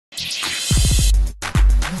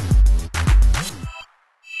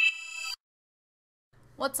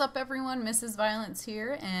What's up everyone, Mrs. Violence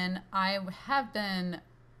here, and I have been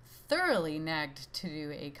thoroughly nagged to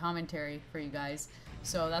do a commentary for you guys,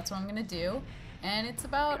 so that's what I'm gonna do. And it's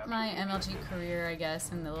about my MLG career, I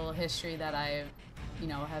guess, and the little history that I,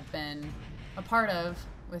 have been a part of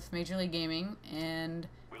with Major League Gaming, and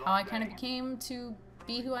how I kind of came to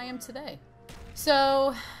be who I am today.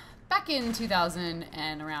 So, back in 2000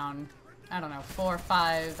 and around, I don't know, 4 or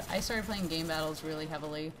 5, I started playing game battles really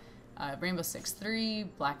heavily. Rainbow Six 3,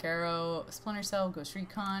 Black Arrow, Splinter Cell, Ghost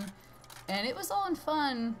Recon, and it was all in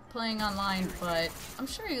fun playing online, but I'm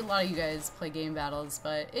sure a lot of you guys play game battles,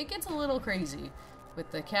 but it gets a little crazy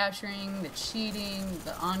with the capturing, the cheating,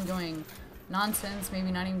 the ongoing nonsense,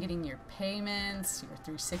 maybe not even getting your payments, your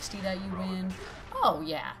 360 that you win. Oh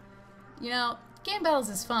yeah, game battles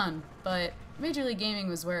is fun, but Major League Gaming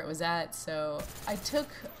was where it was at, so I took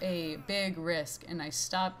a big risk and I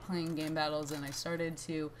stopped playing game battles and I started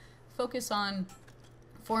to focus on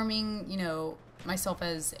forming, myself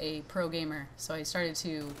as a pro gamer. So I started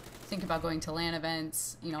to think about going to LAN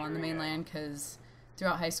events, on the mainland, because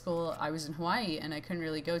throughout high school I was in Hawaii and I couldn't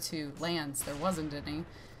really go to LANs. There wasn't any,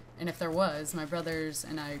 and if there was, my brothers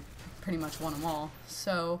and I pretty much won them all.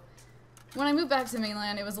 So when I moved back to the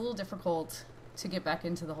mainland, it was a little difficult to get back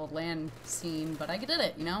into the whole LAN scene, but I did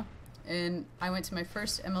it, And I went to my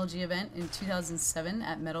first MLG event in 2007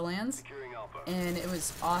 at Meadowlands, and it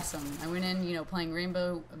was awesome. I went in, playing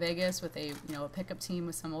Rainbow Vegas with a pickup team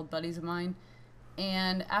with some old buddies of mine,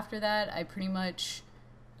 and after that, I pretty much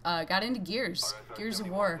got into Gears of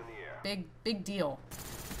War. Big deal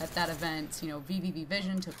at that event. VVV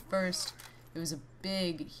Vision took first. It was a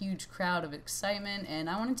big, huge crowd of excitement, and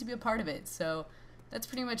I wanted to be a part of it. So that's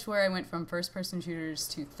pretty much where I went from first-person shooters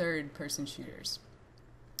to third-person shooters.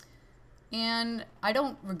 And I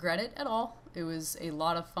don't regret it at all. It was a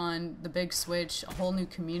lot of fun. The big switch, a whole new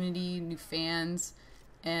community, new fans,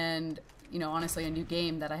 and, honestly, a new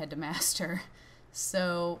game that I had to master.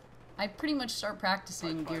 So I pretty much start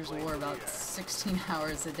practicing Gears of War about 16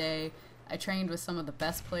 hours a day. I trained with some of the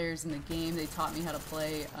best players in the game. They taught me how to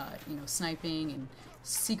play, sniping and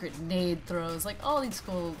secret nade throws, like all these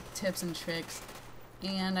cool tips and tricks.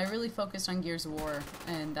 And I really focused on Gears of War,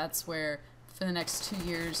 and that's where for the next 2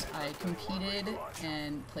 years I competed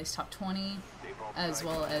and placed top 20, as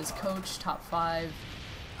well as coach top 5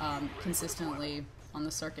 consistently on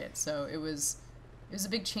the circuit. So it was a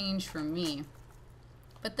big change for me.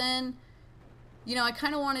 But then, I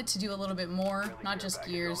kind of wanted to do a little bit more, not just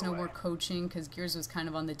Gears, no more coaching, because Gears was kind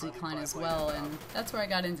of on the decline as well, and that's where I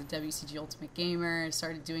got into WCG Ultimate Gamer. I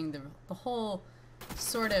started doing the whole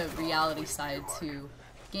sort of reality side to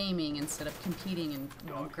gaming instead of competing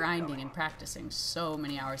and grinding and practicing so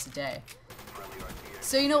many hours a day.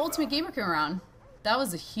 So Ultimate Gamer came around. That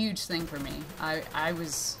was a huge thing for me. I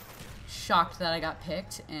was shocked that I got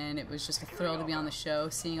picked, and it was just a thrill to be on the show,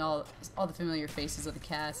 seeing all the familiar faces of the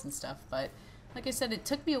cast and stuff. But like I said, it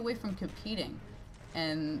took me away from competing,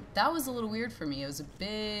 and that was a little weird for me. It was a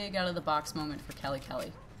big out of the box moment for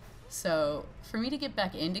Kelley. So for me to get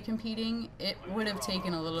back into competing, it would have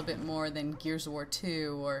taken a little bit more than Gears of War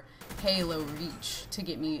 2 or Halo Reach to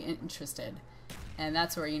get me interested. And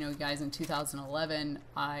that's where, guys, in 2011,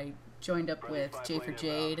 I joined up with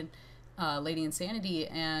J4Jade and Lady Insanity,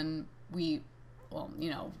 and we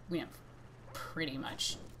pretty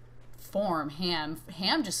much form Ham.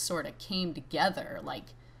 Ham just sort of came together like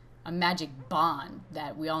a magic bond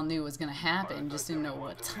that we all knew was going to happen, just didn't know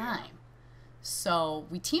what time. So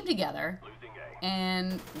we teamed together,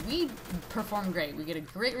 and we performed great. We get a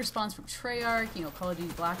great response from Treyarch, Call of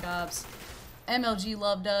Duty Black Ops. MLG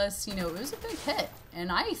loved us. It was a big hit,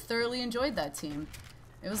 and I thoroughly enjoyed that team.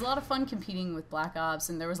 It was a lot of fun competing with Black Ops,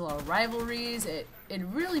 and there was a lot of rivalries. It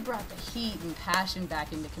really brought the heat and passion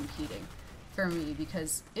back into competing for me,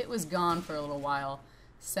 because it was gone for a little while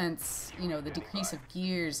since, the decrease of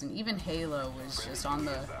Gears, and even Halo was just on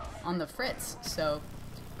the fritz. So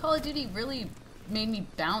Call of Duty really made me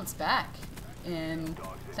bounce back, and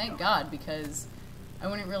thank God, because I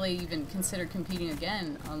wouldn't really even consider competing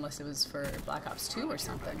again unless it was for Black Ops 2 or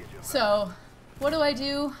something. So what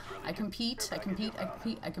do? I compete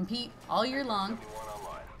all year long.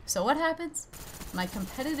 So what happens? My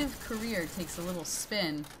competitive career takes a little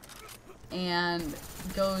spin and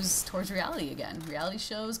goes towards reality again. Reality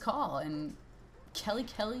shows call, and Kelley,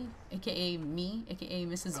 aka me, aka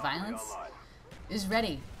Mrs. Violence, is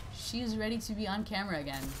ready. She is ready to be on camera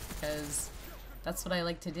again, because that's what I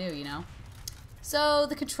like to do, So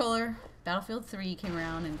the controller, Battlefield 3, came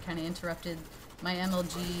around and kind of interrupted my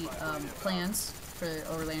MLG plans for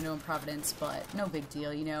Orlando and Providence, but no big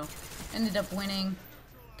deal, Ended up winning,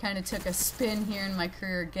 kind of took a spin here in my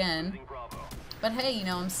career again. But hey, you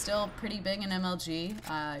know, I'm still pretty big in MLG.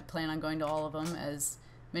 I plan on going to all of them, as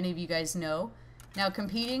many of you guys know. Now,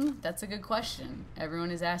 competing, that's a good question. Everyone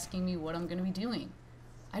is asking me what I'm going to be doing.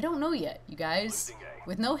 I don't know yet, you guys.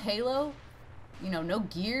 With no Halo, you know, no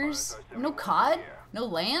Gears, no COD, no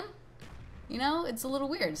LAN, you know, it's a little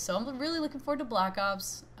weird. So I'm really looking forward to Black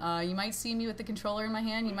Ops. You might see me with the controller in my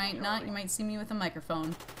hand, you might not. You might see me with a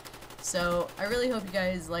microphone. So I really hope you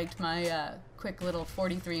guys liked my quick little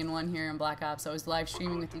 43-in-1 here in Black Ops. I was live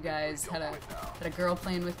streaming with you guys, had a girl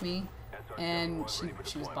playing with me, and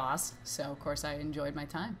she was boss. So of course I enjoyed my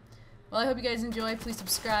time. Well, I hope you guys enjoy. Please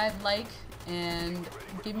subscribe, like, and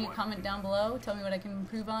give me a comment down below. Tell me what I can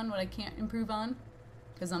improve on, what I can't improve on,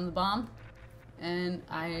 because I'm the bomb. And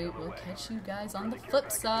I will catch you guys on the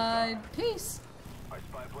flip side. Peace! Our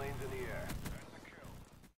spy plane's in the air.